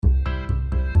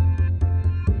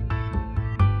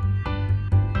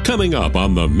Coming up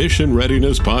on the Mission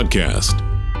Readiness Podcast.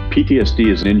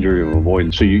 PTSD is an injury of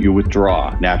avoidance, so you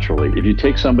withdraw naturally. If you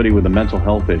take somebody with a mental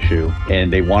health issue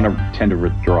and they want to tend to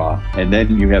withdraw, and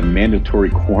then you have mandatory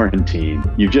quarantine,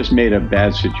 you've just made a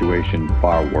bad situation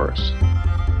far worse.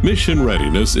 Mission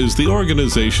Readiness is the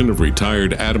organization of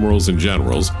retired admirals and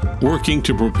generals working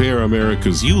to prepare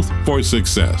America's youth for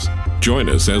success. Join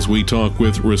us as we talk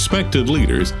with respected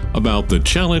leaders about the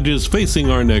challenges facing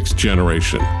our next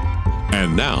generation.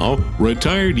 And now,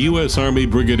 retired U.S. Army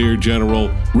Brigadier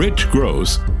General Rich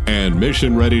Gross and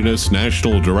Mission Readiness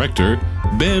National Director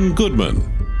Ben Goodman.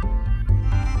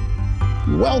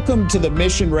 Welcome to the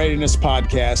Mission Readiness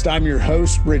Podcast. I'm your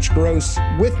host, Rich Gross.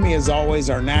 With me, as always,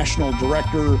 our National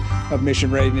Director of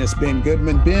Mission Readiness, Ben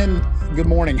Goodman. Ben, good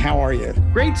morning. How are you?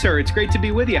 Great, sir. It's great to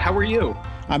be with you. How are you?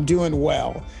 I'm doing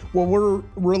well. Well, we're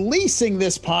releasing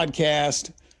this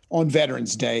podcast on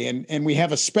Veterans Day, and we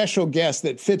have a special guest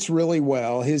that fits really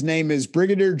well. His name is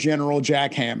Brigadier General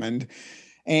Jack Hammond,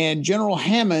 and General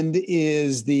Hammond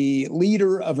is the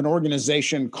leader of an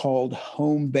organization called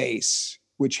Home Base,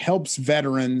 which helps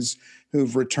veterans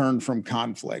who've returned from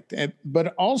conflict.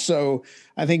 But also,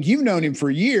 I think you've known him for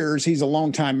years. He's a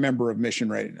longtime member of Mission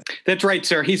Readiness. That's right,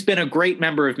 sir. He's been a great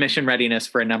member of Mission Readiness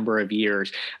for a number of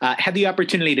years. Had the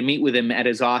opportunity to meet with him at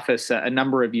his office a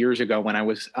number of years ago when I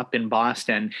was up in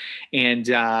Boston, and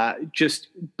just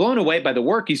blown away by the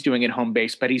work he's doing at Home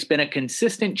Base. But he's been a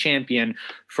consistent champion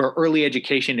for early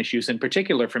education issues, in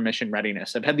particular for Mission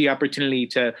Readiness. I've had the opportunity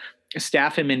to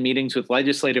staff him in meetings with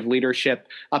legislative leadership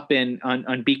up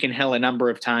on Beacon Hill a number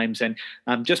of times, and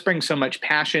just brings so much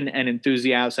passion and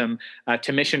enthusiasm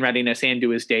to Mission Readiness and to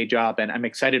his day job. And I'm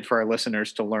excited for our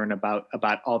listeners to learn about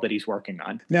all that he's working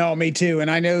on. No, me too.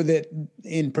 And I know that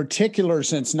in particular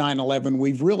since 9/11,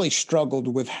 we've really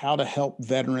struggled with how to help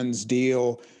veterans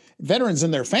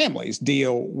and their families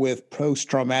deal with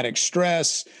post-traumatic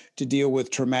stress, to deal with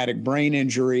traumatic brain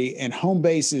injury, and Home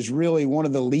Base is really one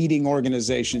of the leading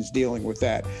organizations dealing with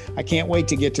that. I can't wait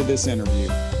to get to this interview.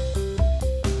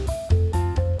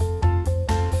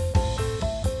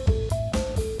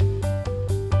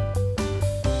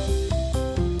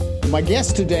 My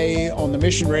guest today on the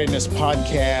Mission Readiness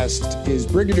Podcast is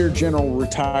Brigadier General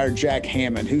retired Jack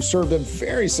Hammond, who served a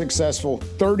very successful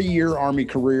 30-year Army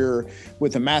career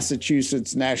with the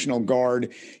Massachusetts National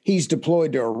Guard. He's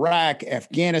deployed to Iraq,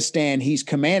 Afghanistan. He's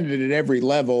commanded at every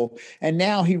level, and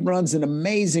now he runs an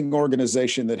amazing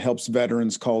organization that helps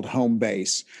veterans called Home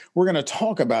Base. We're going to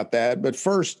talk about that, but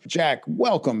first, Jack,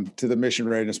 welcome to the Mission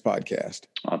Readiness Podcast.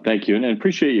 Thank you, and I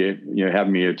appreciate you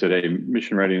having me here today.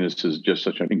 Mission Readiness is just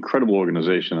such an incredible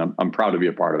organization. I'm proud to be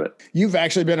a part of it. You've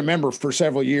actually been a member for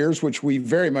several years, which we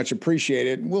very much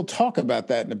appreciated. We'll talk about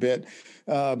that in a bit.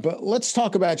 But let's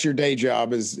talk about your day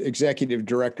job as Executive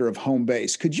Director of Home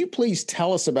Base. Could you please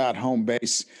tell us about Home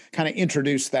Base, kind of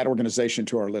introduce that organization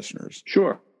to our listeners?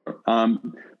 Sure.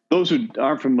 Those who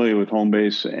aren't familiar with Home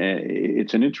Base,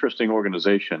 it's an interesting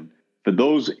organization. For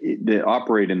those that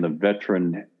operate in the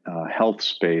veteran health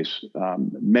space,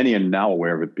 many are now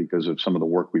aware of it because of some of the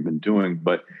work we've been doing,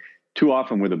 but too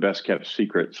often we're the best kept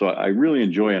secret. So I really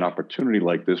enjoy an opportunity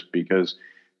like this because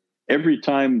every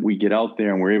time we get out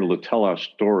there and we're able to tell our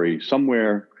story,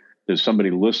 somewhere there's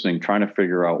somebody listening trying to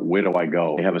figure out, where do I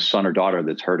go? They have a son or daughter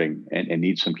that's hurting and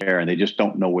needs some care, and they just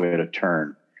don't know where to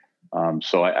turn.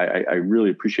 So I really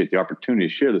appreciate the opportunity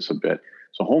to share this a bit.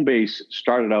 So Home Base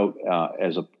started out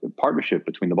as a partnership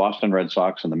between the Boston Red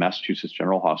Sox and the Massachusetts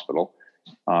General Hospital.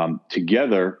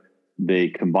 Together, they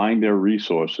combined their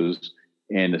resources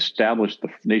and established the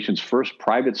nation's first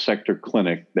private sector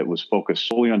clinic that was focused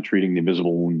solely on treating the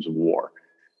invisible wounds of war,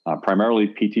 primarily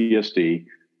PTSD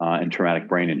and traumatic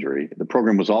brain injury. The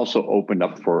program was also opened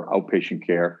up for outpatient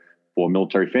care for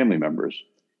military family members.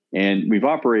 And we've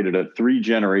operated a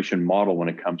 3-generation model when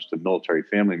it comes to military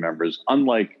family members,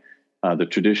 unlike the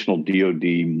traditional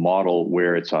DoD model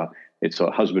where it's a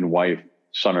husband, wife,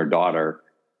 son, or daughter.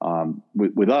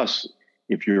 With us,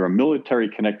 if you're a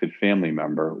military-connected family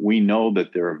member, we know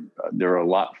that there are a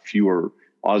lot fewer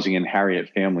Ozzie and Harriet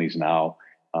families now.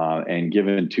 And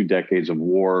given 2 decades of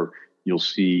war, you'll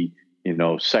see,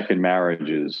 second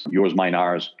marriages, yours, mine,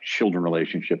 ours, children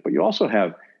relationship. But you also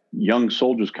have young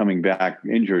soldiers coming back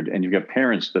injured, and you've got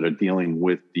parents that are dealing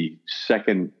with the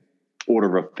second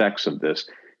order effects of this.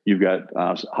 You've got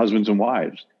husbands and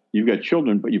wives. You've got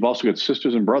children, but you've also got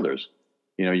sisters and brothers.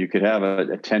 You could have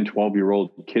a 10,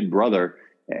 12-year-old kid brother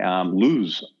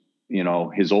lose,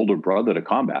 his older brother to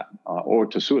combat or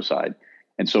to suicide.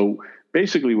 And so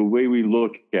basically the way we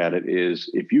look at it is,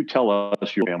 if you tell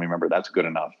us you're a family member, that's good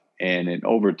enough. And in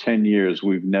over 10 years,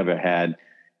 we've never had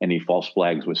any false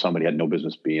flags where somebody had no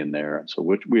business being there. And so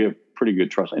we have pretty good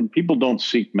trust. And people don't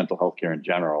seek mental health care in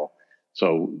general.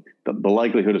 So the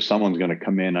likelihood of someone's going to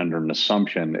come in under an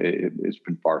assumption, it's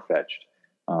been far-fetched.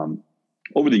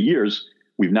 Over the years,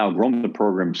 we've now grown the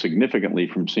program significantly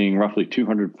from seeing roughly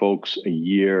 200 folks a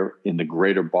year in the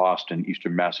greater Boston,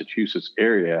 Eastern Massachusetts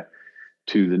area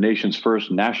to the nation's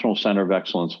first National Center of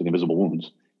Excellence for the Invisible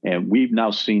Wounds. And we've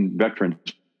now seen veterans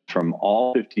from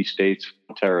all 50 states,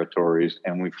 territories,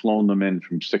 and we've flown them in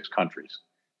from 6 countries.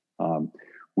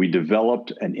 We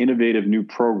developed an innovative new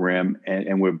program,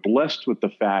 and we're blessed with the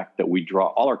fact that we draw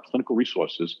all our clinical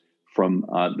resources from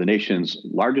the nation's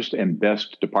largest and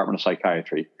best Department of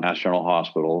Psychiatry, Mass General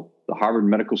Hospital, the Harvard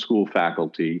Medical School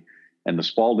faculty, and the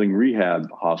Spaulding Rehab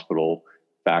Hospital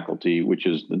faculty, which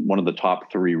is one of the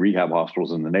top 3 rehab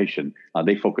hospitals in the nation.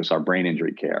 They focus our brain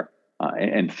injury care.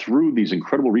 And through these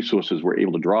incredible resources we're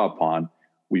able to draw upon,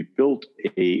 we've built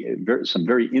some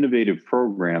very innovative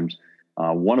programs,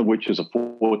 one of which is a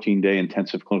 14-day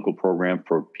intensive clinical program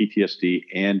for PTSD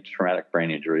and traumatic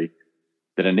brain injury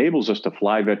that enables us to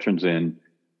fly veterans in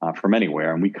from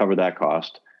anywhere, and we cover that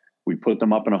cost. We put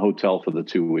them up in a hotel for the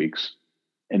 2 weeks,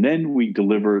 and then we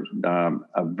deliver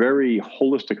a very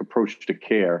holistic approach to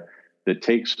care that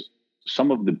takes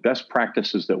some of the best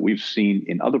practices that we've seen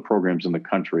in other programs in the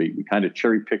country. We kind of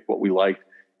cherry-picked what we liked,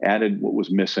 added what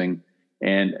was missing,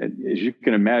 and as you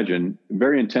can imagine, a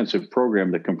very intensive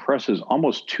program that compresses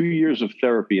almost 2 years of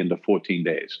therapy into 14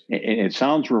 days. And it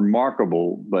sounds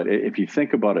remarkable, but if you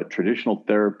think about it, traditional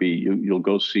therapy, you'll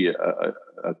go see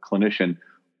a clinician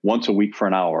once a week for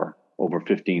an hour over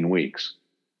 15 weeks.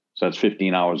 So that's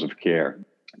 15 hours of care.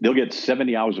 They'll get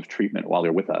 70 hours of treatment while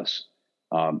they're with us.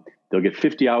 They'll get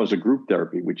 50 hours of group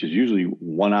therapy, which is usually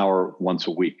 1 hour once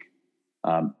a week.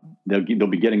 They'll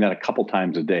be getting that a couple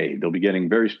times a day. They'll be getting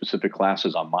very specific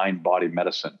classes on mind-body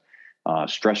medicine,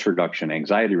 stress reduction,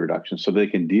 anxiety reduction, so they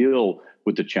can deal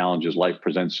with the challenges life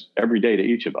presents every day to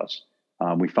each of us.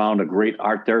 We found a great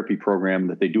art therapy program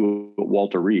that they do at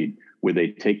Walter Reed, where they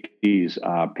take these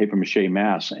papier-mâché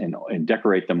masks and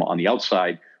decorate them on the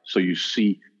outside so you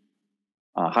see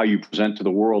how you present to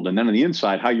the world, and then on the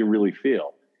inside, how you really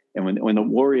feel. And when the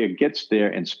warrior gets there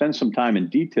and spends some time and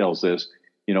details this,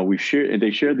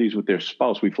 they share these with their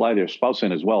spouse. We fly their spouse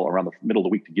in as well around the middle of the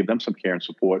week to give them some care and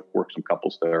support, work some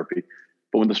couples therapy.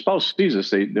 But when the spouse sees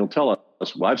us, they'll tell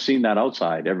us, well, I've seen that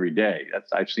outside every day.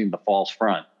 I've seen the false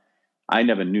front. I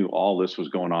never knew all this was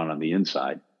going on the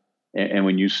inside. And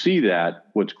when you see that,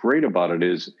 what's great about it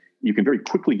is you can very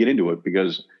quickly get into it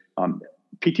because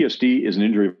PTSD is an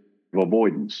injury of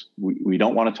avoidance. We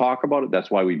don't want to talk about it. That's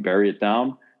why we bury it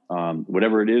down.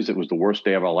 Whatever it is, it was the worst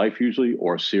day of our life usually,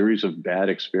 or a series of bad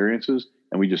experiences,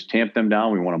 and we just tamp them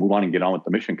down. We want to move on and get on with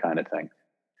the mission kind of thing.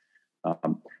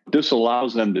 What this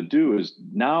allows them to do is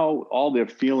now all their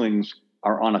feelings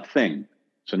are on a thing.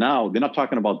 So now they're not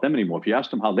talking about them anymore. If you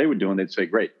asked them how they were doing, they'd say,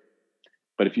 great.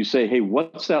 But if you say, hey,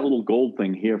 what's that little gold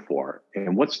thing here for?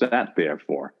 And what's that there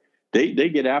for? They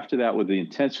get after that with the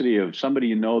intensity of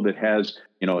somebody that has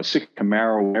a sick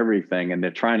Camaro, everything, and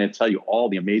they're trying to tell you all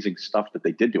the amazing stuff that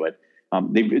they did to it.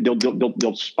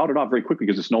 They'll spout it off very quickly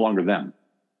because it's no longer them,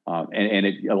 and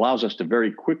it allows us to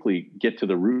very quickly get to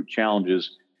the root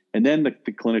challenges. And then the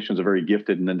clinicians are very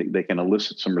gifted, and then they can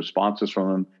elicit some responses from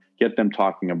them, get them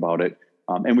talking about it.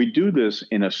 And we do this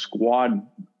in a squad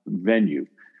venue.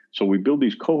 So we build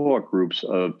these cohort groups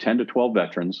of 10 to 12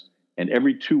 veterans, and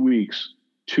every 2 weeks,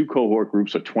 2 cohort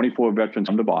groups of 24 veterans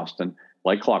come to Boston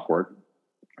like clockwork.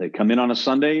 They come in on a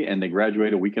Sunday and they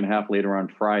graduate a week and a half later on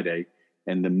Friday.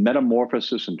 And the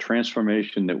metamorphosis and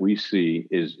transformation that we see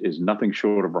is nothing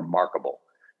short of remarkable.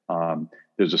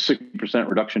 There's a 60%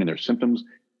 reduction in their symptoms.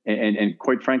 And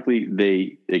quite frankly,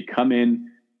 they come in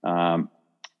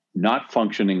not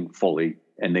functioning fully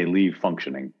and they leave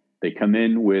functioning. They come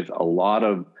in with a lot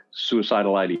of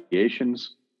suicidal ideations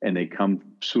and they come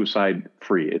suicide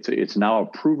free. It's now a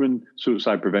proven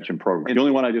suicide prevention program. And the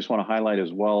only one I just want to highlight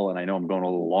as well, and I know I'm going a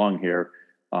little long here,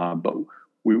 but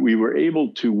we were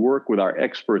able to work with our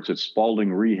experts at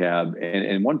Spaulding Rehab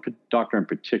and one doctor in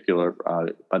particular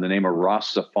by the name of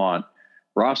Ross Zafont.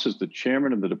 Ross is the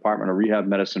chairman of the Department of Rehab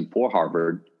Medicine for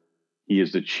Harvard. He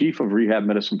is the chief of rehab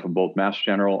medicine for both Mass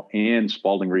General and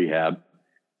Spaulding Rehab.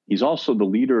 He's also the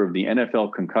leader of the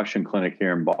NFL Concussion Clinic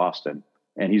here in Boston.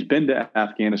 And he's been to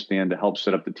Afghanistan to help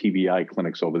set up the TBI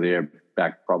clinics over there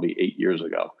back probably 8 years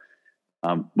ago.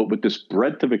 But with this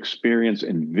breadth of experience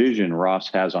and vision Ross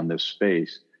has on this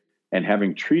space, and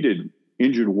having treated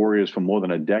injured warriors for more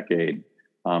than a decade,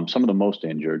 some of the most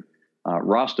injured,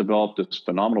 Ross developed this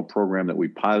phenomenal program that we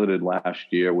piloted last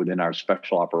year within our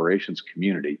special operations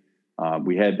community.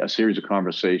 We had a series of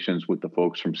conversations with the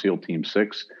folks from SEAL Team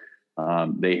 6.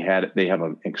 They have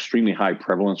an extremely high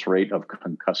prevalence rate of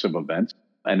concussive events.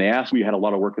 And they asked, we had a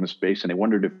lot of work in the space, and they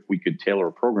wondered if we could tailor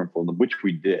a program for them, which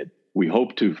we did. We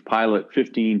hoped to pilot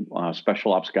 15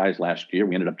 special ops guys last year.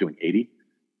 We ended up doing 80.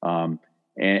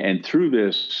 And through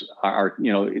this,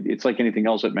 it's like anything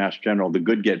else at Mass General, the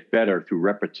good get better through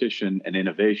repetition and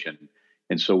innovation.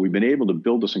 And so we've been able to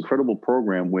build this incredible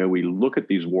program where we look at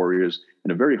these warriors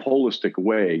in a very holistic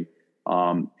way.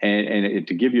 And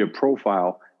to give you a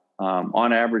profile,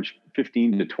 on average,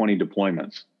 15 to 20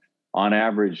 deployments, on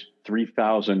average,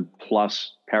 3,000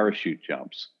 plus parachute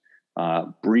jumps,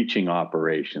 breaching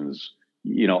operations,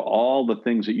 all the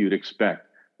things that you'd expect.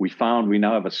 We found we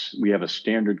have a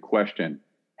standard question.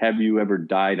 Have you ever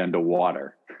died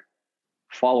underwater?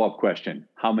 Follow-up question,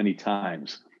 how many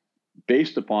times?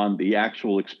 Based upon the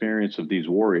actual experience of these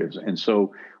warriors. And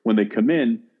so when they come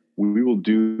in, we will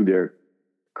do their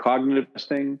cognitive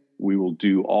testing. We will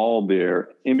do all their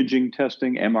imaging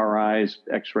testing, MRIs,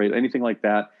 X-rays, anything like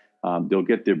that. They'll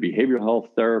get their behavioral health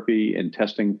therapy and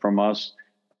testing from us.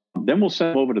 Then we'll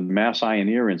send them over to the Mass Eye and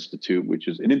Ear Institute, which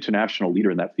is an international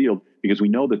leader in that field, because we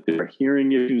know that there are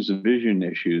hearing issues and vision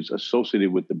issues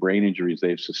associated with the brain injuries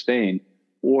they've sustained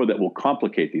or that will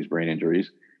complicate these brain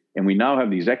injuries. And we now have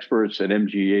these experts at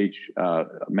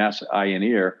MGH, Mass Eye and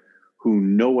Ear, who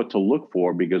know what to look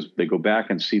for because they go back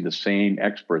and see the same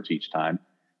experts each time.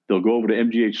 They'll go over to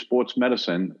MGH Sports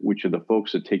Medicine, which are the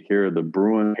folks that take care of the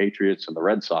Bruins, Patriots, and the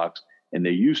Red Sox. And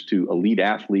they're used to elite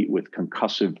athlete with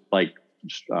concussive, like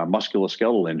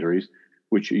musculoskeletal injuries,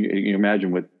 which you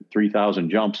imagine with 3,000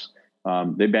 jumps,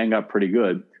 they bang up pretty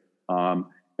good. And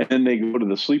then they go to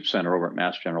the sleep center over at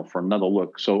Mass General for another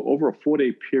look. So over a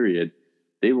 4-day period,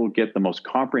 they will get the most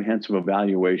comprehensive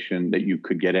evaluation that you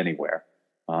could get anywhere.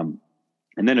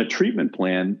 And then a treatment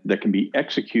plan that can be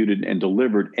executed and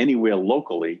delivered anywhere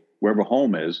locally, wherever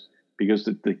home is, because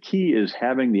the key is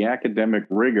having the academic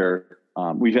rigor.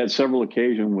 We've had several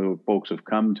occasions where folks have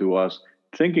come to us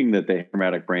thinking that they had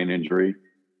traumatic brain injury,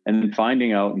 and then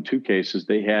finding out in 2 cases,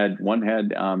 one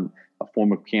had a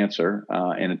form of cancer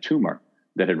and a tumor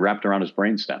that had wrapped around his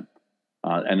brainstem.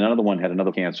 And another one had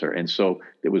another cancer. And so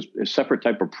it was a separate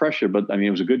type of pressure, but I mean,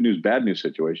 it was a good news, bad news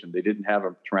situation. They didn't have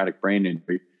a traumatic brain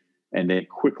injury, and they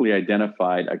quickly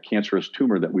identified a cancerous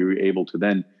tumor that we were able to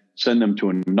then send them to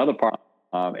another part.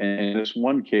 And in this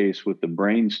one case with the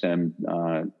brainstem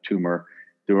tumor,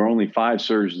 there were only 5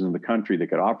 surgeons in the country that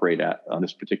could operate on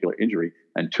this particular injury,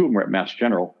 and 2 of them were at Mass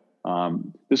General.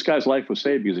 This guy's life was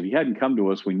saved because if he hadn't come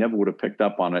to us, we never would have picked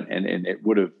up on it, and it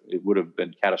would have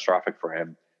been catastrophic for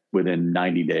him within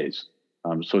 90 days.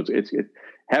 So it's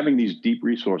having these deep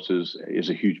resources is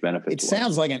a huge benefit. It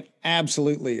sounds like an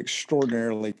absolutely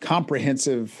extraordinarily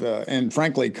comprehensive and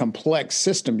frankly complex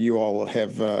system you all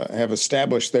have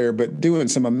established there, but doing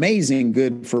some amazing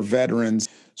good for veterans.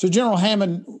 So General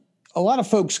Hammond, a lot of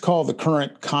folks call the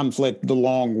current conflict the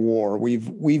long war.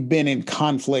 We've been in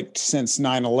conflict since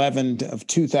 9/11 of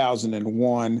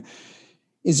 2001.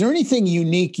 Is there anything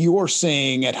unique you're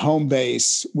seeing at home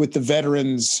base with the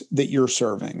veterans that you're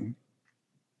serving?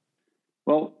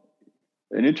 Well,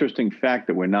 an interesting fact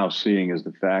that we're now seeing is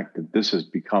the fact that this has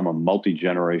become a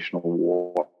multi-generational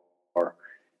war.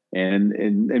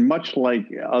 And much like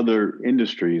other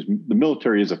industries, the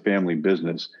military is a family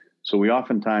business. So we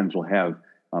oftentimes will have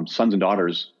sons and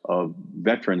daughters of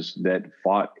veterans that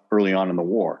fought early on in the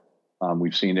war.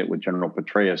 We've seen it with General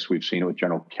Petraeus. We've seen it with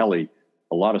General Kelly.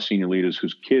 A lot of senior leaders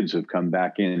whose kids have come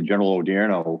back in. General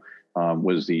Odierno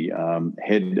was the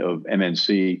head of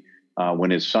MNC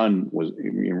when his son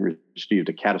received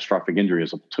a catastrophic injury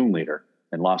as a platoon leader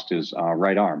and lost his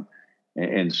right arm.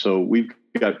 And so we've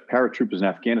got paratroopers in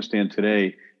Afghanistan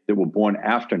today that were born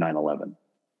after 9/11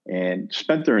 and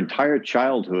spent their entire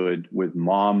childhood with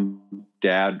mom,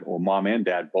 dad, or mom and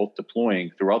dad both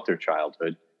deploying throughout their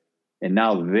childhood. And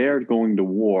now they're going to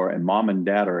war and mom and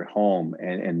dad are at home,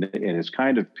 and it's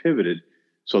kind of pivoted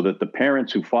so that the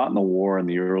parents who fought in the war in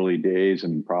the early days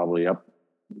and probably up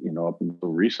until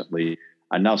recently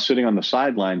are now sitting on the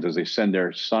sidelines as they send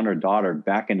their son or daughter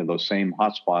back into those same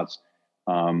hotspots.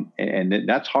 And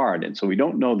that's hard. And so we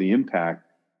don't know the impact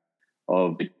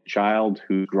of a child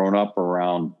who's grown up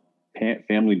around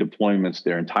family deployments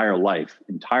their entire life,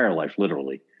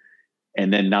 literally.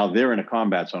 And then now they're in a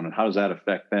combat zone, and how does that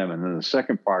affect them? And then the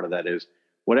second part of that is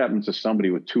what happens to somebody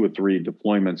with 2 or 3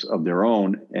 deployments of their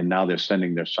own, and now they're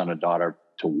sending their son or daughter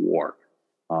to war.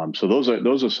 So those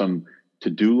are some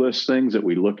to-do list things that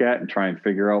we look at and try and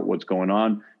figure out what's going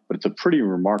on. but it's a pretty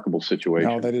remarkable situation.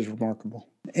 No, that is remarkable.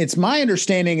 It's my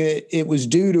understanding that it was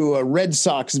due to a Red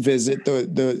Sox visit,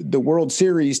 the World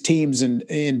Series teams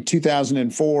in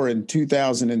 2004 and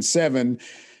 2007,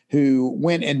 who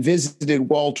went and visited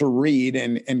Walter Reed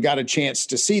and got a chance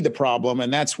to see the problem.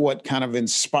 And that's what kind of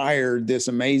inspired this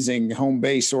amazing home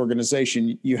base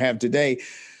organization you have today.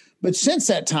 But since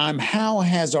that time, how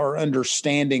has our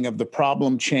understanding of the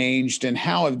problem changed, and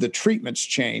how have the treatments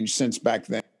changed since back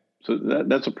then? So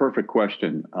that's a perfect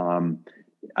question.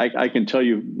 I can tell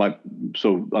you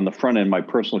so on the front end, my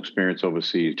personal experience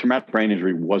overseas, traumatic brain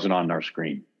injury wasn't on our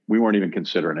screen. We weren't even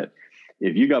considering it.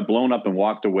 If you got blown up and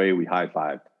walked away, we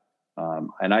high-fived.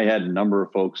 And I had a number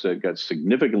of folks that got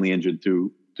significantly injured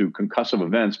through concussive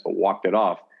events, but walked it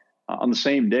off. On the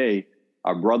same day,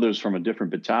 our brothers from a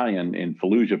different battalion in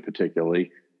Fallujah,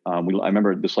 particularly, I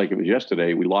remember this like it was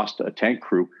yesterday. We lost a tank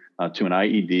crew to an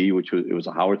IED, it was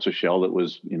a howitzer shell that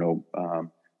was,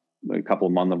 a couple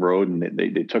of them on the road, and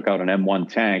they took out an M1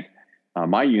 tank.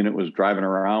 My unit was driving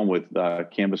around with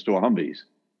canvas door Humvees,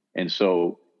 and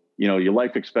so your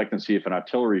life expectancy if an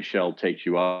artillery shell takes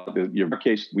you out. Your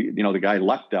case, the guy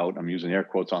lucked out. I'm using air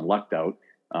quotes on lucked out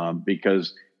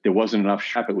because there wasn't enough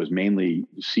shrap. It was mainly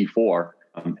C4,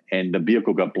 and the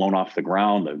vehicle got blown off the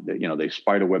ground. They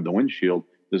spider webbed the windshield.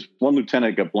 This one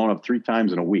lieutenant got blown up 3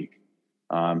 times in a week.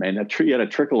 And he had a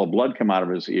trickle of blood come out of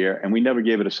his ear, and we never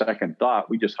gave it a second thought.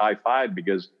 We just high-fived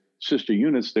because sister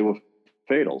units, they were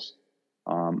fatals.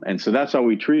 And so that's how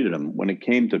we treated them. When it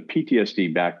came to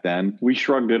PTSD back then, we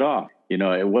shrugged it off.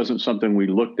 It wasn't something we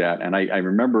looked at. And I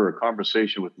remember a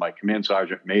conversation with my command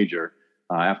sergeant major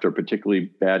after a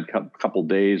particularly bad couple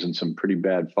days and some pretty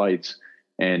bad fights.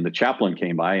 And the chaplain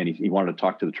came by, and he wanted to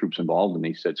talk to the troops involved. And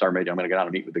he said, Sergeant Major, I'm going to get out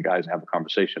and meet with the guys and have a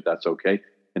conversation, if that's okay.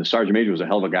 And the Sergeant Major was a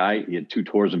hell of a guy. He had 2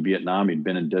 tours in Vietnam. He'd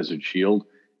been in Desert Shield,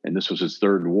 and this was his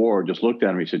 3rd war. Just looked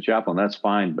at him. He said, Chaplain, that's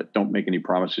fine, but don't make any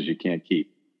promises you can't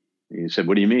keep. And he said,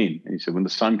 what do you mean? And he said, when the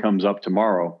sun comes up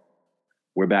tomorrow,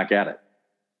 we're back at it.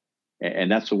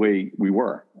 And that's the way we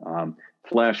were.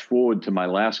 Flash forward to my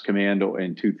last commando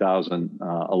in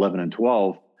 2011 and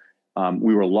 12.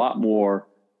 We were a lot more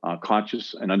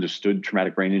conscious and understood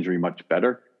traumatic brain injury much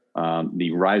better.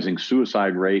 The rising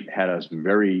suicide rate had us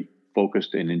very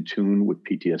focused and in tune with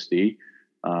PTSD.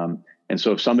 And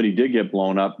so if somebody did get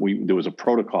blown up, there was a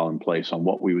protocol in place on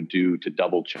what we would do to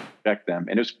double check them.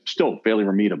 And it's still fairly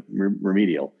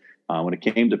remedial. When it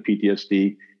came to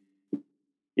PTSD,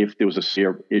 if there was a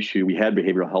severe issue, we had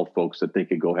behavioral health folks that they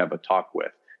could go have a talk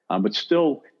with, but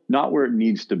still not where it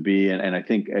needs to be. And I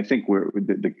think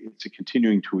it's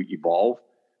continuing to evolve.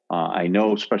 I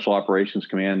know Special Operations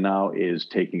Command now is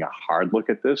taking a hard look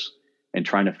at this and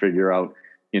trying to figure out,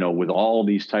 with all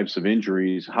these types of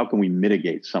injuries, how can we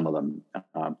mitigate some of them?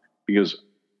 Because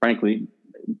frankly,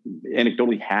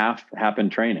 anecdotally, half happen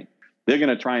training. They're going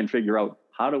to try and figure out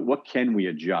what can we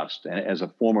adjust. And as a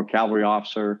former cavalry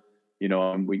officer, we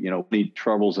need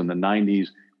troubles in the 90s.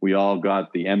 We all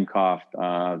got the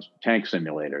MCOF tank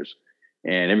simulators,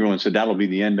 and everyone said that'll be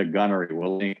the end of gunnery.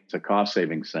 Well, it's a cost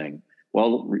savings thing.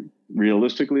 Well,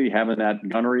 realistically, having that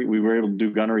gunnery, we were able to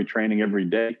do gunnery training every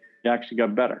day. It actually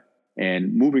got better.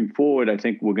 And moving forward, I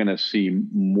think we're going to see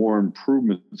more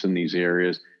improvements in these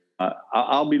areas.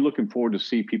 I'll be looking forward to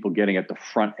see people getting at the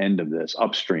front end of this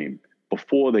upstream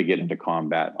before they get into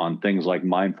combat on things like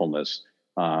mindfulness,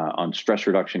 on stress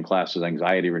reduction classes,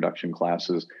 anxiety reduction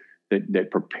classes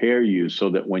that prepare you so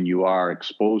that when you are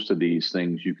exposed to these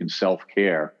things, you can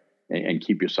self-care and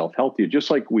keep yourself healthy.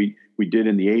 Just like we did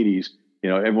in the 80s.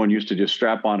 Everyone used to just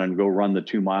strap on and go run the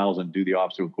 2 miles and do the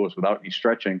obstacle course without any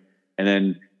stretching. And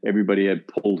then everybody had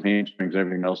pulled hamstrings and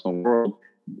everything else in the world.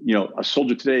 A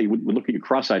soldier today would look at you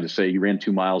cross-eyed to say you ran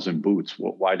 2 miles in boots.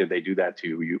 Well, why did they do that to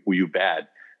you? Were you bad?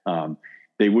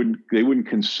 They wouldn't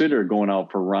consider going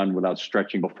out for a run without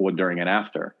stretching before, during, and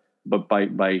after. But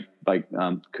by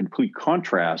complete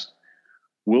contrast,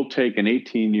 we'll take an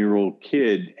 18-year-old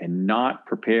kid and not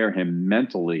prepare him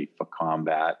mentally for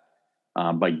combat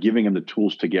by giving him the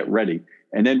tools to get ready.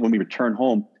 And then when we return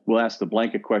home, we'll ask the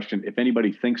blanket question, if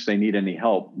anybody thinks they need any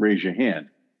help, raise your hand.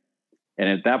 And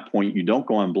at that point, you don't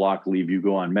go on block leave, you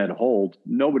go on med hold.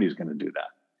 Nobody's going to do that.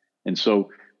 And so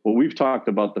what we've talked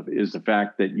about is the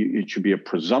fact that it should be a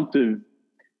presumptive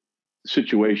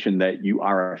situation that you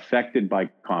are affected by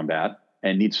combat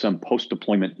and need some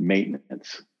post-deployment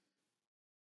maintenance.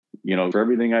 For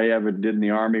everything I ever did in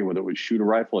the Army, whether it was shoot a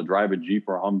rifle, or drive a Jeep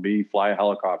or a Humvee, fly a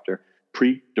helicopter,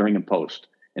 pre, during, and post.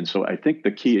 And so I think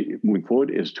the key moving forward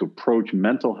is to approach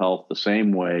mental health the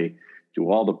same way,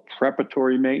 do all the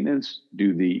preparatory maintenance,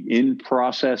 do the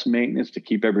in-process maintenance to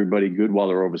keep everybody good while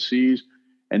they're overseas,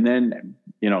 and then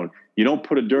You don't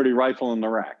put a dirty rifle in the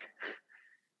rack.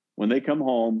 When they come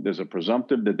home, there's a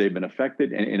presumptive that they've been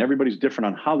affected, and everybody's different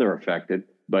on how they're affected,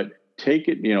 but take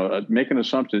it, make an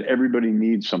assumption that everybody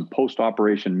needs some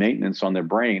post-operation maintenance on their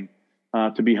brain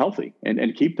to be healthy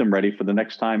and keep them ready for the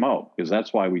next time out, because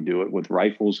that's why we do it with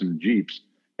rifles and Jeeps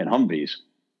and Humvees.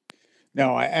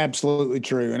 No, absolutely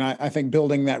true. And I think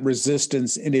building that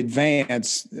resistance in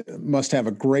advance must have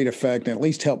a great effect and at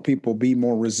least help people be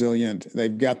more resilient.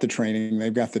 They've got the training,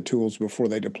 they've got the tools before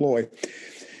they deploy.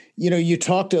 You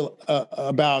talked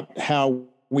about how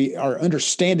our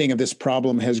understanding of this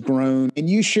problem has grown, and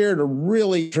you shared a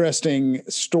really interesting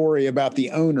story about the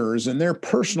owners and their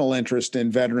personal interest in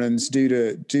veterans due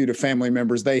to family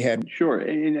members they had. Sure.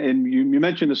 And you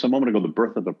mentioned this a moment ago, the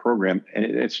birth of the program, and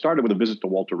it started with a visit to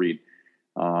Walter Reed.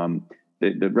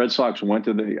 The Red Sox went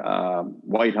to the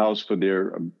White House for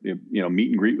their meet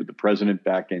and greet with the president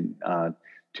back in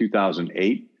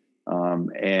 2008,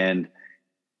 and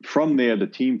from there, the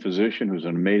team physician, who's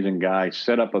an amazing guy,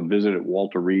 set up a visit at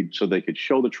Walter Reed so they could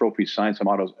show the trophy, sign some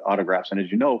autographs. And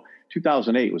as you know,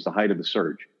 2008 was the height of the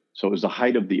surge. So it was the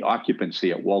height of the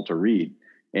occupancy at Walter Reed,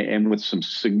 and with some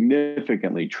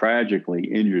significantly, tragically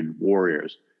injured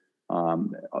warriors.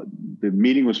 The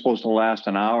meeting was supposed to last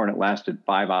an hour, and it lasted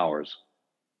 5 hours.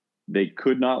 They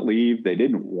could not leave. They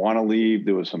didn't want to leave.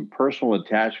 There were some personal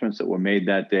attachments that were made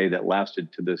that day that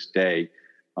lasted to this day.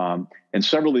 And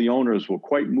several of the owners were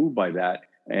quite moved by that.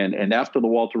 And after the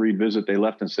Walter Reed visit, they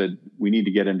left and said, we need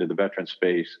to get into the veteran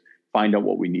space, find out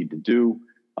what we need to do.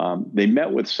 They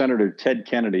met with Senator Ted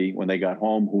Kennedy when they got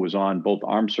home, who was on both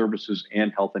Armed Services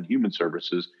and Health and Human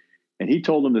Services. And he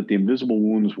told them that the invisible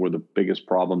wounds were the biggest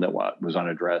problem that was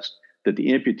unaddressed, that the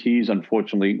amputees,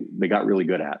 unfortunately, they got really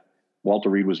good at. Walter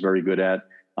Reed was very good at.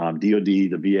 DOD,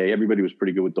 the VA, everybody was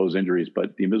pretty good with those injuries,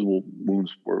 but the invisible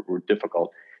wounds were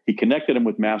difficult. He connected him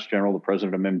with Mass General, the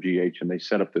president of MGH, and they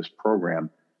set up this program.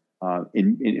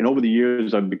 And over the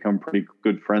years, I've become pretty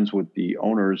good friends with the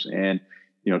owners. And,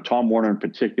 Tom Warner in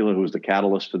particular, who was the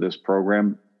catalyst for this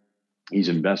program, he's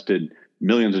invested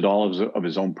millions of dollars of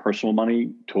his own personal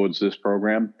money towards this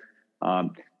program.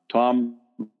 Tom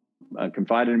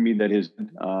confided in me that his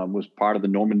was part of the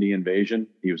Normandy invasion.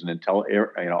 He was an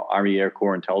Army Air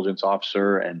Corps intelligence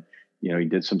officer, and he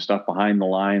did some stuff behind the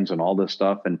lines and all this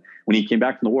stuff. And when he came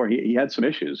back from the war, he had some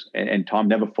issues, and Tom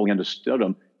never fully understood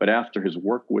them. But after his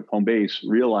work with Home Base,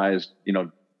 realized,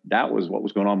 that was what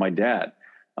was going on with my dad.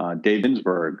 Dave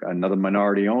Ginsburg, another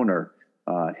minority owner,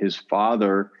 his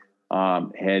father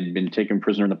had been taken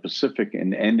prisoner in the Pacific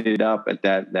and ended up at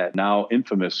that now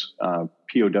infamous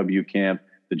POW camp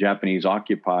the Japanese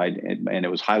occupied, and it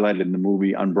was highlighted in the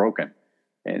movie Unbroken,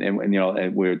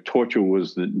 and where torture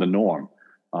was the norm.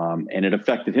 And it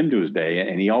affected him to his day.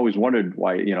 And he always wondered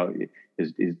why,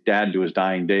 his dad to his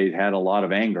dying days had a lot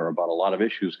of anger about a lot of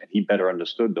issues, and he better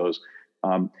understood those.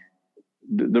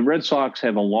 The Red Sox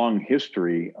have a long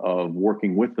history of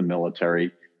working with the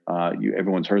military.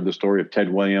 Everyone's heard the story of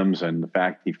Ted Williams and the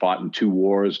fact he fought in 2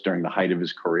 wars during the height of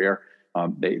his career.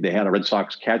 They had a Red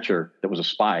Sox catcher that was a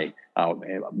spy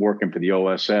working for the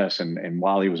OSS. And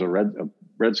while he was a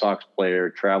Red Sox player,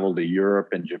 traveled to Europe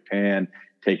and Japan,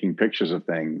 taking pictures of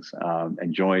things,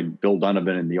 and joined Bill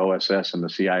Donovan in the OSS and the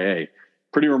CIA.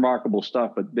 Pretty remarkable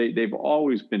stuff, but they've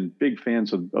always been big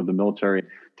fans of the military.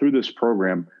 Through this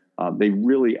program, they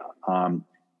really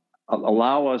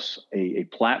allow us a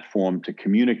platform to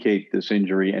communicate this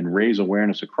injury and raise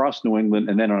awareness across New England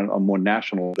and then on a more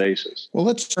national basis. Well,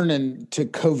 let's turn into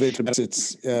COVID.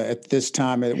 It's at this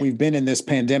time, we've been in this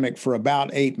pandemic for about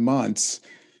 8 months.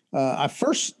 I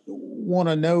first want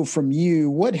to know from you,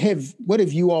 what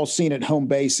have you all seen at Home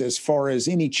Base as far as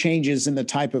any changes in the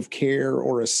type of care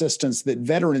or assistance that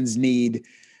veterans need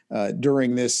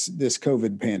during this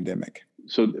COVID pandemic?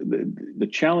 So the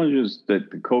challenges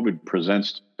that the COVID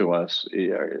presents to us,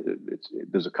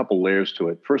 there's a couple layers to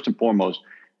it. First and foremost,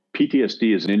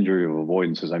 PTSD is an injury of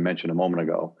avoidance, as I mentioned a moment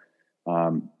ago.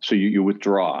 So you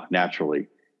withdraw naturally.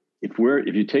 If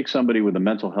you take somebody with a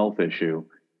mental health issue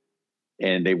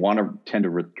and they tend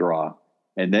to withdraw,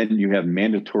 and then you have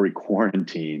mandatory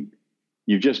quarantine,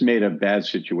 you've just made a bad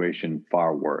situation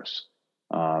far worse.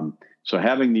 So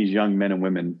having these young men and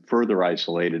women further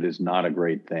isolated is not a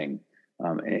great thing.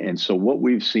 And so what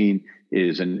we've seen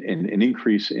is an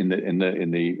increase in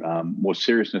the more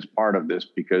seriousness part of this,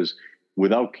 because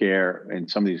without care, and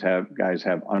some of these guys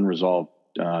have unresolved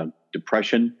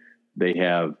depression, they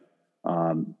have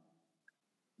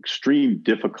extreme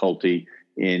difficulty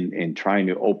in trying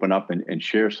to open up and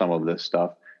share some of this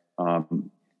stuff.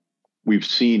 We've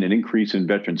seen an increase in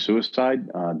veteran suicide.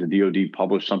 The DOD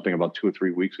published something about 2 or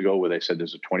 3 weeks ago where they said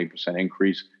there's a 20%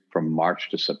 increase from March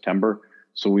to September.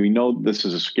 So we know this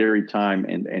is a scary time,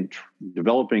 and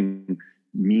developing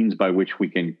means by which we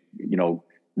can,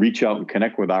 reach out and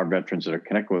connect with our veterans that are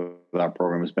connected with our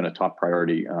program has been a top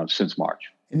priority since March.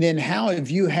 And then how have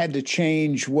you had to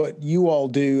change what you all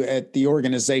do at the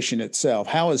organization itself?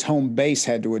 How has Home Base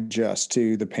had to adjust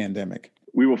to the pandemic?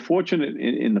 We were fortunate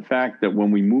in the fact that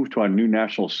when we moved to our new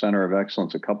National Center of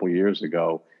Excellence a couple of years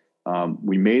ago,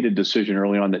 we made a decision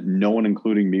early on that no one,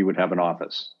 including me, would have an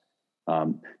office,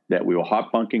 that we were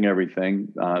hot bunking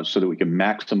everything so that we could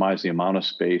maximize the amount of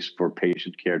space for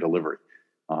patient care delivery.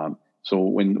 So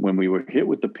when we were hit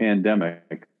with the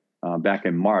pandemic back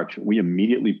in March, we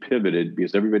immediately pivoted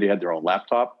because everybody had their own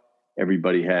laptop,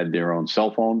 everybody had their own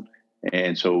cell phone.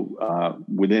 And so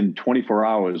within 24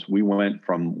 hours, we went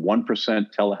from 1%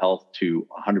 telehealth to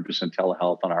 100%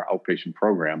 telehealth on our outpatient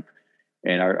program.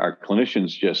 And our clinicians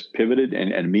just pivoted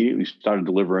and immediately started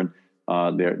delivering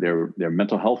their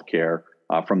mental health care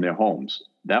from their homes.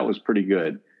 That was pretty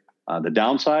good. The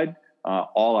downside,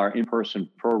 all our in-person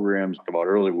programs about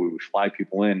earlier, we would fly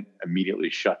people in,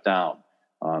 immediately shut down.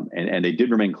 And they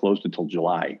did remain closed until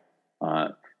July.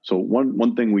 So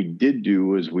one thing we did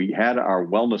do is we had our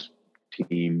wellness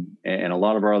team and a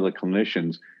lot of our other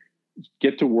clinicians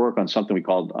get to work on something we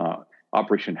called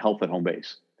Operation Health at Home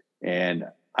Base. And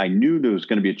I knew there was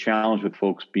going to be a challenge with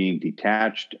folks being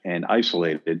detached and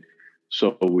isolated.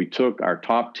 So we took our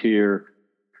top tier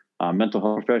mental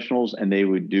health professionals, and they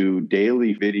would do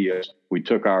daily videos. We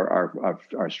took our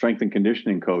strength and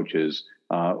conditioning coaches,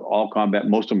 all combat,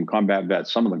 most of them combat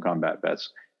vets, some of them combat vets.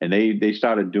 And they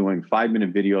started doing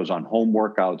 5-minute videos on home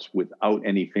workouts without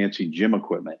any fancy gym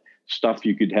equipment, stuff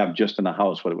you could have just in the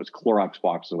house, whether it was Clorox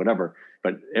boxes or whatever.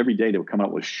 But every day they would come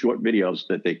out with short videos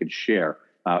that they could share.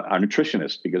 Our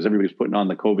nutritionist, because everybody's putting on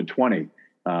the COVID-20,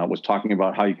 was talking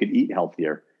about how you could eat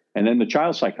healthier. And then the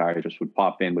child psychiatrist would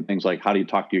pop in with things like, how do you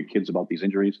talk to your kids about these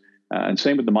injuries? And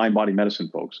same with the mind-body medicine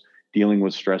folks, dealing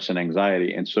with stress and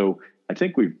anxiety. And so I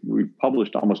think we've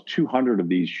published almost 200 of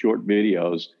these short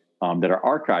videos that are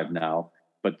archived now,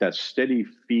 but that steady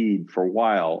feed for a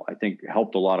while, I think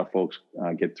helped a lot of folks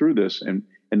get through this. And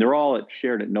they're all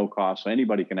shared at no cost, so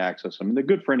anybody can access them. And they're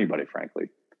good for anybody, frankly.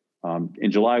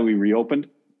 In July, we reopened.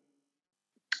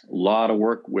 A lot of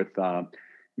work with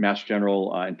Mass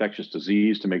General infectious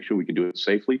disease to make sure we could do it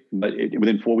safely. But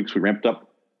within 4 weeks, we ramped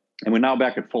up, and we're now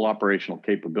back at full operational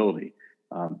capability.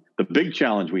 The big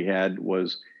challenge we had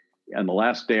was on the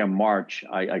last day of March,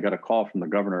 I got a call from the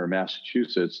governor of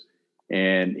Massachusetts,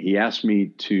 and he asked me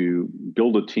to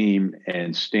build a team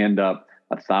and stand up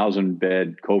a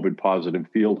 1,000-bed COVID-positive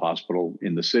field hospital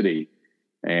in the city.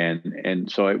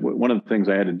 And so one of the things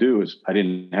I had to do is I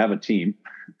didn't have a team.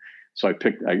 So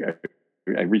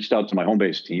I reached out to my home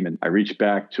base team, and I reached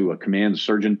back to a command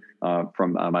surgeon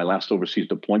from my last overseas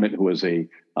deployment, who was a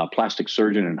plastic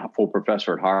surgeon and a full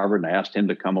professor at Harvard. And I asked him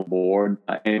to come aboard.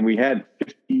 And we had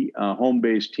 50 home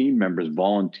base team members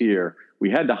volunteer. We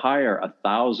had to hire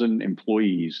 1,000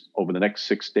 employees over the next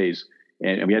 6 days.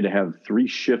 And we had to have 3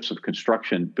 shifts of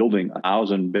construction building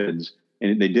 1,000 beds.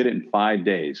 And they did it in 5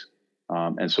 days.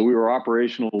 And so we were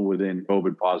operational within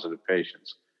COVID positive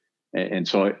patients. And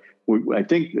so I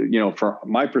think, from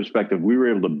my perspective, we were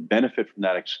able to benefit from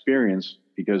that experience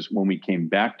because when we came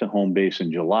back to home base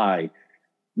in July,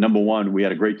 number one, we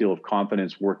had a great deal of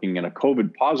confidence working in a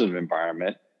COVID positive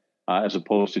environment as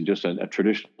opposed to just a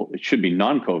traditional, it should be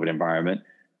non-COVID environment.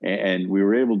 And we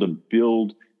were able to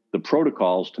build the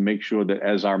protocols to make sure that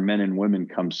as our men and women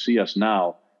come see us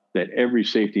now, that every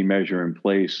safety measure in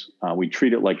place, we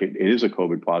treat it like it is a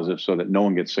COVID positive so that no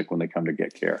one gets sick when they come to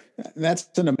get care. That's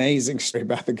an amazing story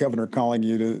about the governor calling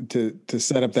you to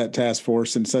set up that task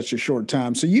force in such a short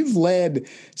time. So you've led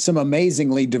some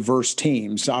amazingly diverse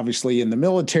teams, obviously in the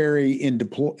military, in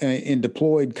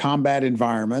deployed combat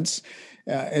environments,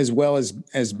 as well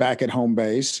as back at home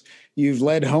base. You've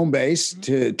led home base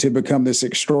to become this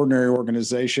extraordinary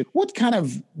organization. What kind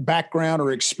of background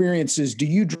or experiences do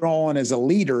you draw on as a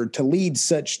leader to lead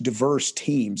such diverse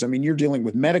teams? I mean, you're dealing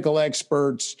with medical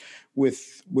experts,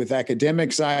 with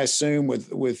academics, I assume,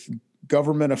 with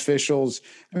government officials.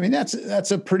 I mean,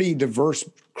 that's a pretty diverse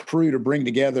crew to bring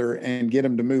together and get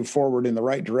them to move forward in the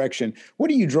right direction. What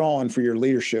do you draw on for your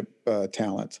leadership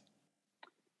talents?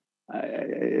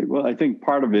 Well, I think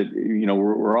part of it,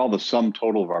 we're all the sum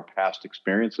total of our past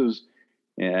experiences.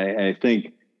 And I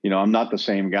think, I'm not the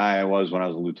same guy I was when I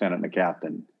was a lieutenant and a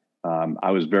captain.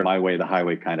 I was very my way, the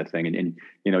highway kind of thing. And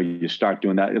you start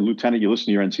doing that. Lieutenant, you listen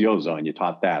to your NCO zone, you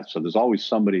taught that. So there's always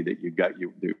somebody that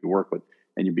you work with,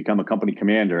 and you become a company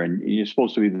commander, and you're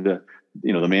supposed to be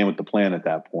the man with the plan at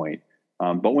that point.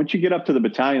 But once you get up to the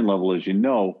battalion level, as you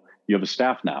you have a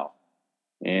staff now.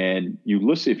 And you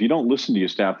listen. If you don't listen to your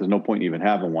staff, there's no point in even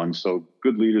having one. So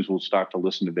good leaders will start to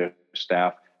listen to their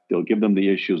staff. They'll give them the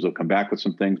issues. They'll come back with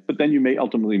some things, but then you may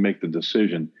ultimately make the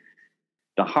decision.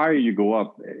 The higher you go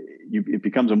up, it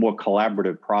becomes a more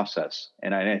collaborative process.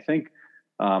 And I think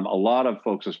a lot of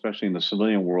folks, especially in the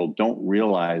civilian world, don't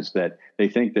realize that. They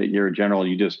think that you're a general,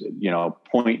 you just,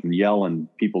 point and yell and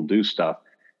people do stuff.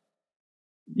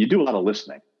 You do a lot of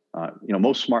listening.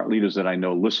 Most smart leaders that I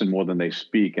know listen more than they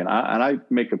speak. And I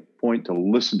make a point to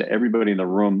listen to everybody in the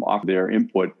room, offer their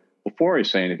input before I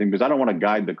say anything, because I don't want to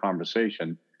guide the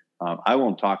conversation. I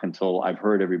won't talk until I've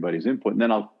heard everybody's input. And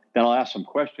then I'll ask some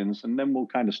questions, and then we'll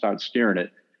kind of start steering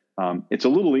it. It's a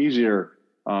little easier,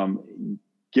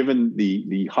 given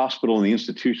the hospital and the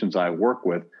institutions I work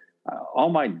with. All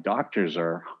my doctors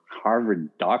are Harvard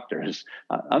doctors.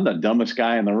 I'm the dumbest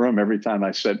guy in the room every time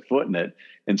I set foot in it.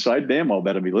 And so I damn well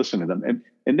better be listening to them.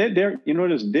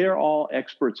 And they're all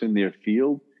experts in their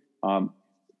field.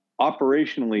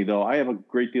 Operationally, though, I have a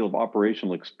great deal of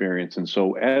operational experience. And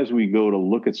so as we go to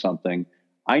look at something,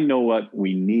 I know what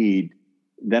we need.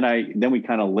 Then we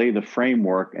kind of lay the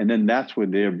framework, and then that's where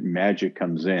their magic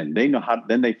comes in. They know how,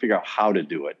 then they figure out how to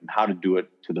do it and how to do it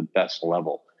to the best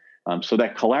level. So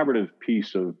that collaborative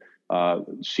piece of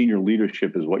senior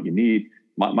leadership is what you need.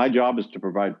 My job is to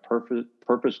provide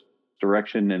purpose,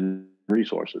 direction, and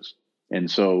resources. And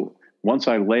so once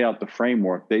I lay out the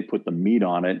framework, they put the meat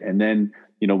on it, and then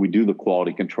we do the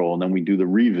quality control, and then we do the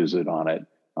revisit on it.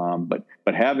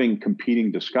 But having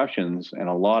competing discussions and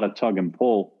a lot of tug and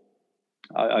pull.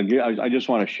 I just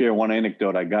want to share one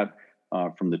anecdote I got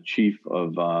from the chief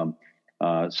of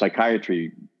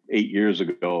psychiatry 8 years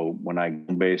ago when I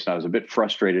was based. I was a bit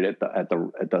frustrated at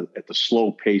the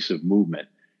slow pace of movement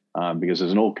because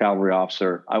as an old cavalry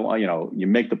officer, you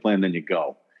make the plan, then you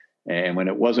go. And when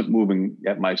it wasn't moving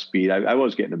at my speed, I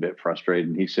was getting a bit frustrated.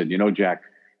 And he said, Jack,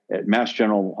 at Mass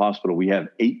General Hospital, we have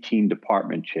 18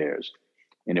 department chairs.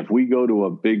 And if we go to a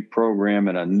big program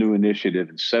and a new initiative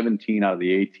and 17 out of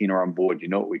the 18 are on board, you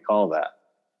know what we call that?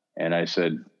 And I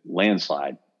said,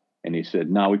 landslide. And he said,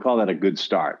 no, we call that a good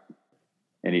start.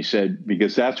 And he said,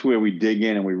 because that's where we dig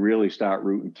in and we really start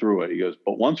rooting through it. He goes,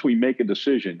 but once we make a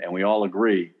decision and we all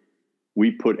agree,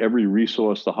 we put every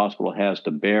resource the hospital has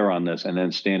to bear on this and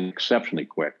then stand exceptionally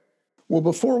quick. Well,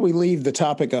 before we leave the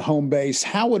topic of home base,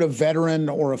 how would a veteran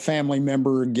or a family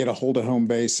member get a hold of home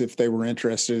base if they were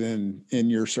interested in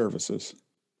your services?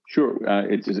 Sure.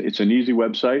 It's an easy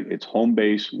website. It's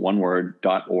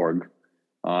homebase.org.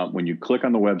 When you click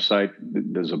on the website,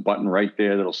 there's a button right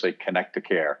there that'll say connect to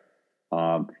care.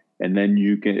 And then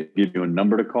you can give you a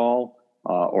number to call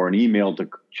or an email to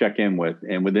check in with.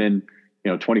 And within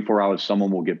 24 hours,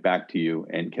 someone will get back to you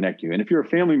and connect you. And if you're a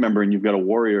family member and you've got a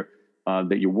warrior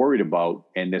that you're worried about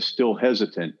and they're still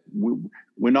hesitant,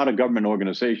 we're not a government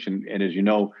organization. And as you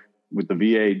know, with the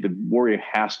VA, the warrior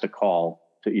has to call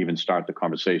to even start the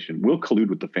conversation. We'll collude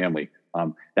with the family.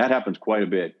 That happens quite a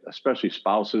bit, especially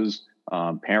spouses,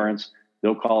 parents.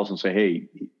 They'll call us and say, hey,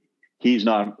 he's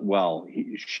not well.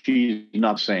 She's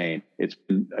not sane. It's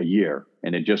been a year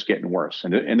and it's just getting worse.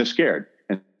 And they're scared.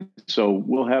 And so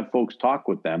we'll have folks talk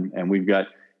with them. And we've got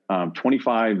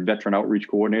 25 veteran outreach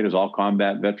coordinators, all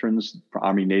combat veterans,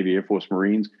 Army, Navy, Air Force,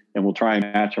 Marines, and we'll try and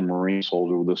match a Marine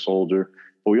soldier with a soldier.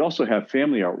 But we also have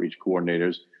family outreach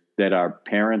coordinators that are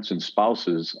parents and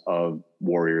spouses of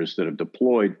warriors that have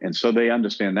deployed. And so they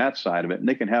understand that side of it, and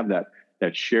they can have that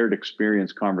shared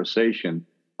experience conversation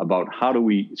about how do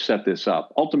we set this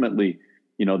up. Ultimately,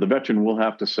 the veteran will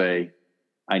have to say,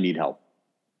 I need help.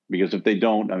 Because if they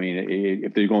don't,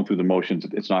 if they're going through the motions,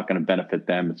 it's not going to benefit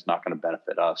them. It's not going to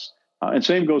benefit us. And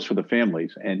same goes for the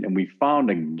families. And we found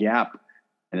a gap.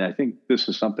 And I think this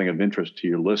is something of interest to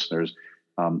your listeners.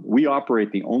 We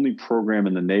operate the only program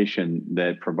in the nation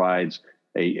that provides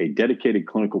a dedicated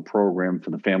clinical program for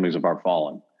the families of our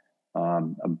fallen.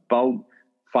 About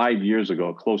 5 years ago,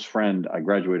 a close friend I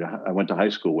went to high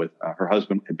school with, her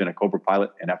husband had been a Cobra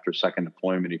pilot. And after second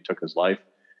deployment, he took his life.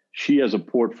 She has a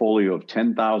portfolio of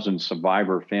 10,000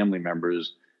 survivor family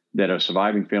members that are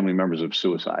surviving family members of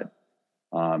suicide.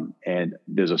 And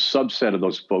there's a subset of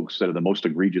those folks that are the most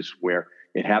egregious where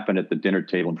it happened at the dinner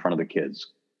table in front of the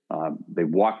kids. They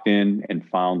walked in and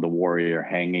found the warrior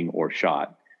hanging or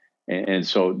shot. And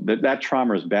so that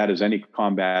trauma is bad as any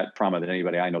combat trauma that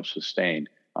anybody I know sustained.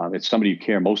 It's somebody you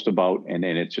care most about, and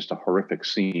it's just a horrific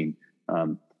scene.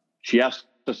 She asked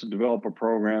us to develop a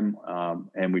program,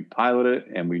 and we pilot it,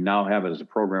 and we now have it as a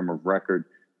program of record.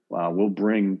 We'll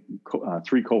bring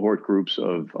 3 cohort groups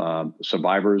of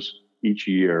survivors each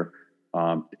year,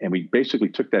 and we basically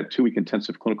took that 2-week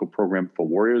intensive clinical program for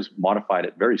warriors, modified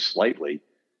it very slightly,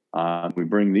 We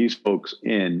bring these folks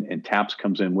in, and TAPS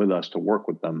comes in with us to work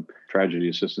with them, Tragedy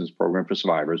Assistance Program for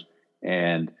Survivors,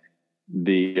 and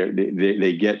they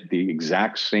get the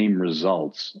exact same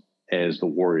results as the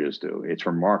Warriors do. It's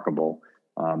remarkable.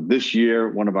 This year,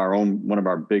 one of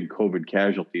our big COVID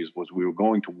casualties was we were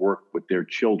going to work with their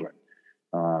children.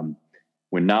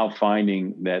 We're now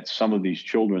finding that some of these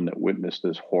children that witnessed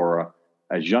this horror,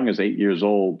 as young as 8 years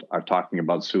old, are talking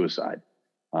about suicide.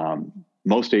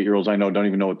 Most 8-year-olds I know don't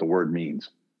even know what the word means.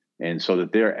 And so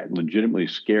that they're legitimately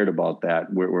scared about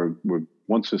that. We're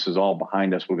once this is all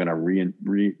behind us, we're going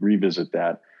to revisit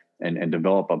that and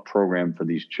develop a program for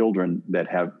these children that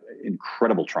have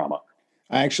incredible trauma.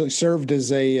 I actually served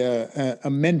as a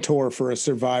mentor for a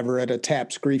survivor at a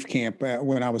TAPS grief camp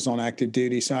when I was on active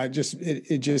duty. So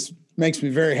it just makes me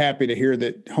very happy to hear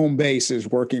that Home Base is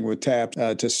working with TAPS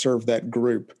to serve that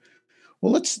group.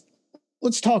 Well,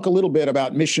 let's talk a little bit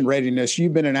about mission readiness.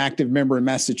 You've been an active member in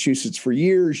Massachusetts for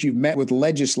years. You've met with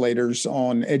legislators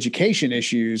on education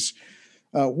issues.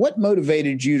 What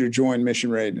motivated you to join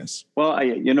Mission Readiness? Well, I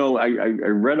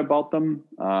read about them.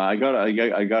 I got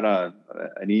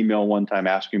an email one time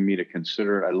asking me to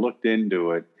consider it. I looked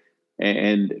into it,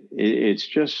 and it's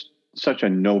just such a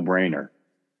no-brainer.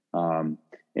 And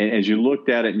as you looked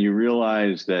at it and you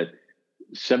realize that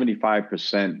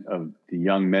 75% of the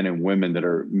young men and women that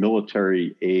are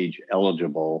military age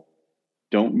eligible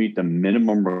don't meet the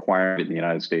minimum requirement in the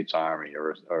United States Army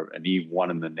or an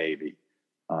E1 in the Navy.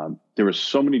 There are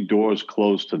so many doors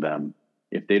closed to them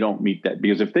if they don't meet that.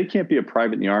 Because if they can't be a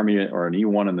private in the Army or an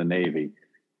E1 in the Navy,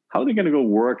 how are they going to go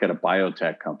work at a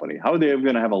biotech company? How are they ever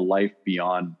going to have a life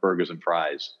beyond burgers and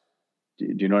fries?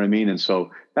 Do you know what I mean? And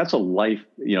so that's a life,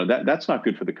 that's not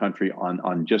good for the country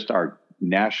on just our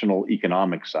national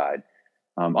economic side.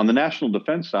 On the national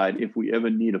defense side, if we ever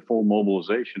need a full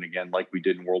mobilization again, like we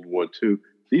did in World War II,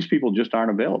 these people just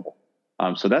aren't available.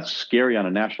 So that's scary on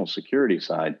a national security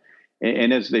side.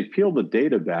 And as they peel the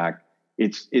data back,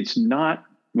 it's not,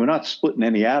 we're not splitting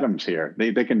any atoms here.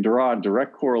 They can draw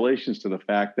direct correlations to the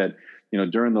fact that,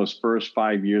 during those first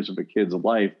 5 years of a kid's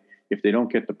life, if they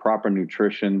don't get the proper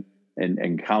nutrition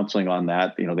and counseling on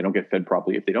that, they don't get fed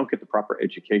properly. If they don't get the proper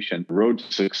education, the road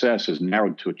to success is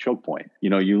narrowed to a choke point.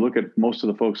 You look at most of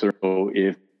the folks that are,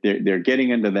 if they're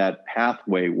getting into that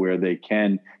pathway where they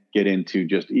can get into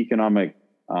just economic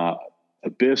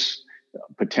abyss,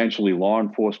 potentially law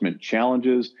enforcement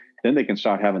challenges, then they can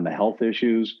start having the health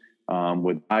issues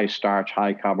with high starch,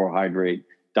 high carbohydrate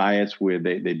diets where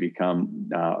they become,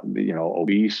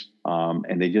 obese,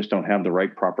 and they just don't have the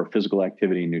right proper physical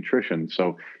activity and nutrition.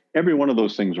 So every one of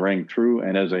those things rang true.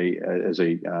 And as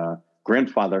a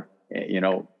grandfather,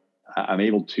 I'm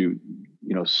able to,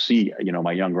 see,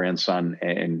 my young grandson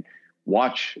and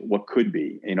watch what could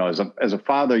be. As a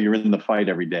father, you're in the fight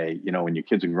every day. When your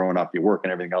kids are growing up, you work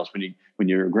and everything else. When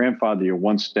you're a grandfather, you're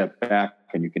one step back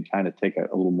and you can kind of take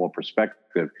a little more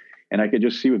perspective. And I could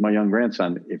just see with my young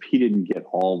grandson, if he didn't get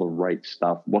all the right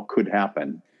stuff, what could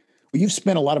happen? You've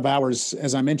spent a lot of hours,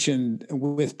 as I mentioned,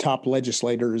 with top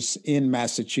legislators in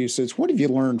Massachusetts. What have you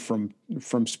learned from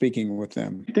speaking with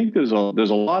them? I think there's a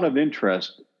lot of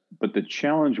interest, but the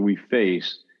challenge we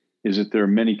face is that there are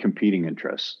many competing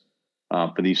interests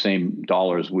for these same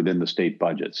dollars within the state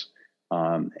budgets.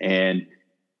 And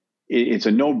it's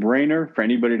a no-brainer for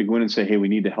anybody to go in and say, hey, we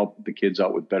need to help the kids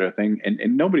out with better things.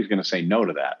 And nobody's going to say no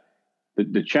to that.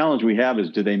 The challenge we have is,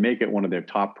 do they make it one of their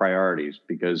top priorities?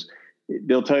 Because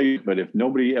they'll tell you, but if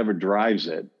nobody ever drives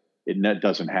it, that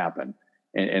doesn't happen.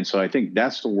 And so I think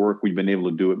that's the work we've been able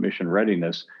to do at Mission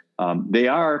Readiness. They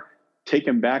are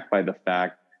taken back by the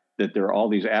fact that there are all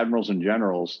these admirals and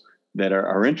generals that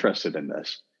are interested in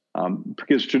this.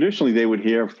 Because traditionally they would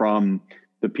hear from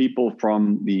the people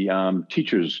from the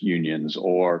teachers unions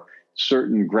or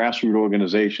certain grassroots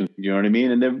organizations, you know what I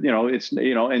mean? And then,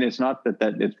 and it's not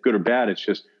that it's good or bad. It's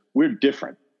just, we're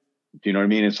different. Do you know what I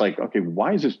mean? It's like, okay,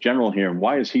 why is this general here and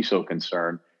why is he so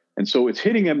concerned? And so it's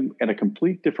hitting him at a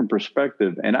complete different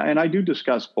perspective. And I do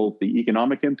discuss both the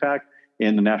economic impact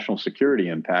and the national security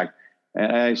impact.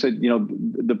 And I said,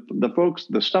 the folks,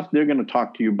 the stuff they're going to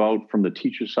talk to you about from the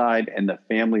teacher side and the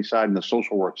family side and the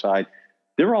social work side,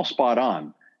 they're all spot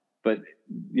on. But,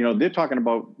 they're talking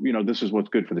about, this is what's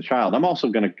good for the child. I'm also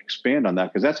going to expand on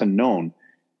that because that's a known.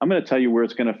 I'm going to tell you where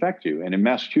it's going to affect you. And in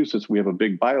Massachusetts, we have a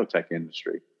big biotech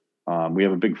industry. We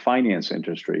have a big finance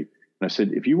industry. And I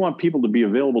said, if you want people to be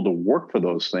available to work for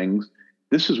those things,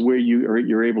 this is where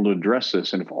you're able to address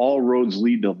this. And if all roads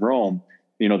lead to Rome,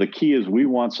 the key is we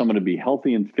want someone to be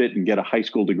healthy and fit and get a high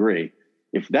school degree.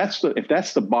 If that's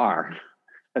the bar,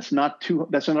 that's not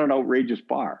an outrageous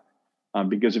bar.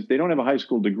 because if they don't have a high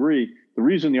school degree, the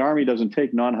reason the Army doesn't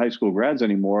take non-high school grads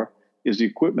anymore is the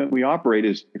equipment we operate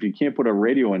is, if you can't put a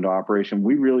radio into operation,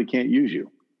 we really can't use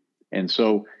you. And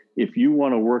so if you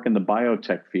want to work in the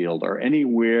biotech field or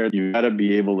anywhere, you got to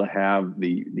be able to have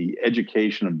the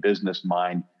education and business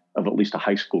mind of at least a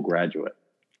high school graduate.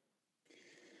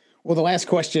 Well, the last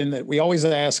question that we always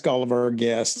ask all of our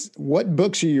guests, what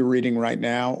books are you reading right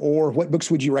now, or what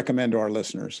books would you recommend to our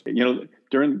listeners? You know,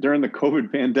 during the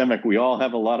COVID pandemic, we all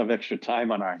have a lot of extra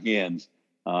time on our hands.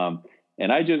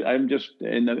 And I'm just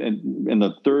in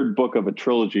the third book of a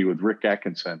trilogy with Rick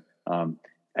Atkinson.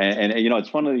 And you know, it's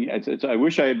funny. I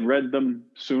wish I had read them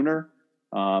sooner,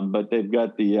 but they've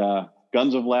got the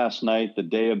Guns of Last Night, The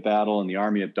Day of Battle, and The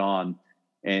Army at Dawn,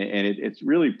 and it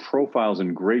really profiles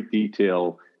in great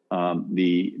detail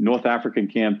the North African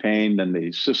campaign, then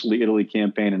the Sicily-Italy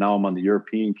campaign, and now I'm on the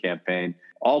European campaign.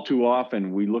 All too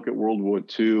often, we look at World War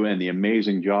II and the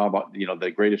amazing job, you know,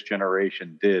 the Greatest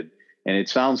Generation did, and it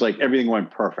sounds like everything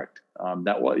went perfect.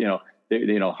 That was, you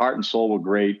know, heart and soul were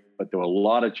great, but there were a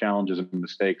lot of challenges and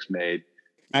mistakes made.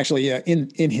 Actually,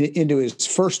 into his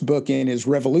first book in his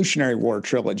Revolutionary War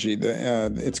trilogy,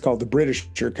 it's called The British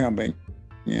Are Coming,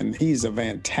 and he's a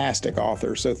fantastic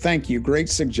author. So thank you. Great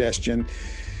suggestion.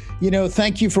 You know,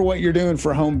 thank you for what you're doing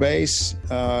for Home Base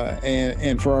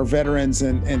and for our veterans.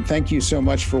 And thank you so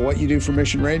much for what you do for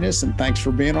Mission Readiness. And thanks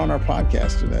for being on our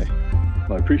podcast today.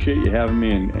 Well, I appreciate you having me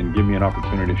and giving me an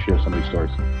opportunity to share some of these stories.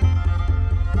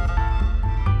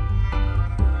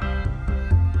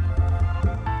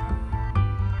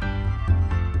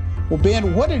 Well,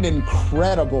 Ben, what an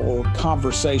incredible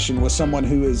conversation with someone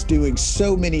who is doing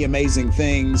so many amazing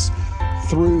things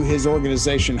through his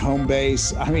organization, Home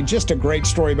Base. I mean, just a great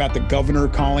story about the governor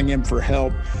calling him for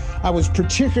help. I was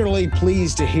particularly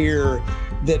pleased to hear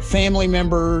that family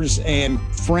members and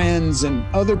friends and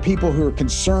other people who are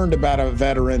concerned about a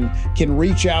veteran can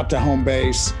reach out to Home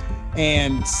Base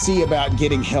and see about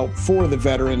getting help for the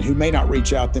veteran who may not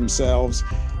reach out themselves.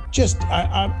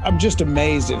 I'm just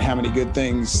amazed at how many good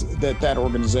things that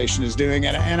organization is doing.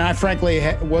 And I frankly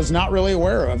was not really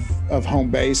aware of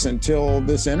Home Base until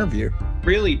this interview.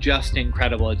 Really just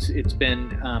incredible. It's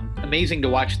been amazing to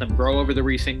watch them grow over the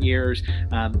recent years.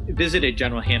 Visited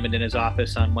General Hammond in his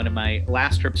office on one of my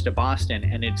last trips to Boston,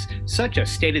 and it's such a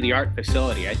state-of-the-art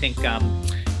facility. I think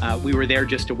we were there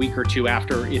just a week or two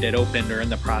after it had opened or in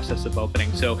the process of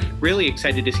opening. So really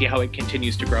excited to see how it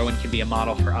continues to grow and can be a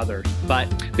model for others.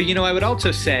 But you know, I would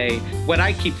also say what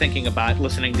I keep thinking about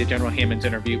listening to General Hammond's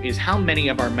interview is how many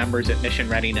of our members at Mission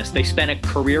Readiness, they spent a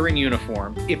career in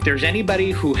uniform. If there's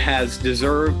anybody who has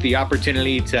deserved the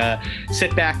opportunity to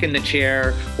sit back in the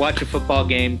chair, watch a football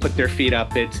game, put their feet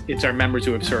up, it's our members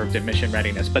who have served at Mission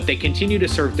Readiness. But they continue to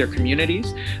serve their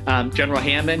communities. General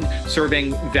Hammond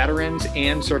serving veterans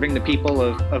and serving the people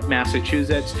of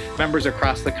Massachusetts, members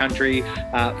across the country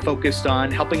focused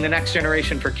on helping the next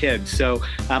generation for kids. So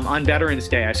on Veterans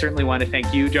Day, I certainly want to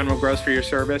thank you, General Gross, for your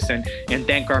service and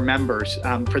thank our members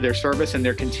for their service and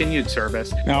their continued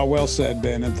service. Now, well said,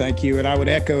 Ben, and thank you. And I would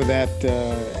echo that,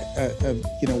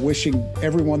 wishing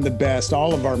everyone the best,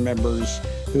 all of our members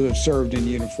who have served in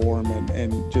uniform,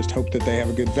 and just hope that they have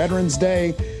a good Veterans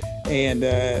Day and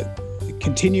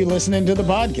continue listening to the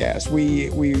podcast.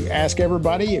 We ask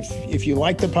everybody, if you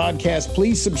like the podcast,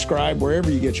 please subscribe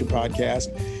wherever you get your podcast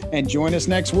and join us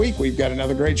next week. We've got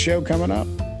another great show coming up.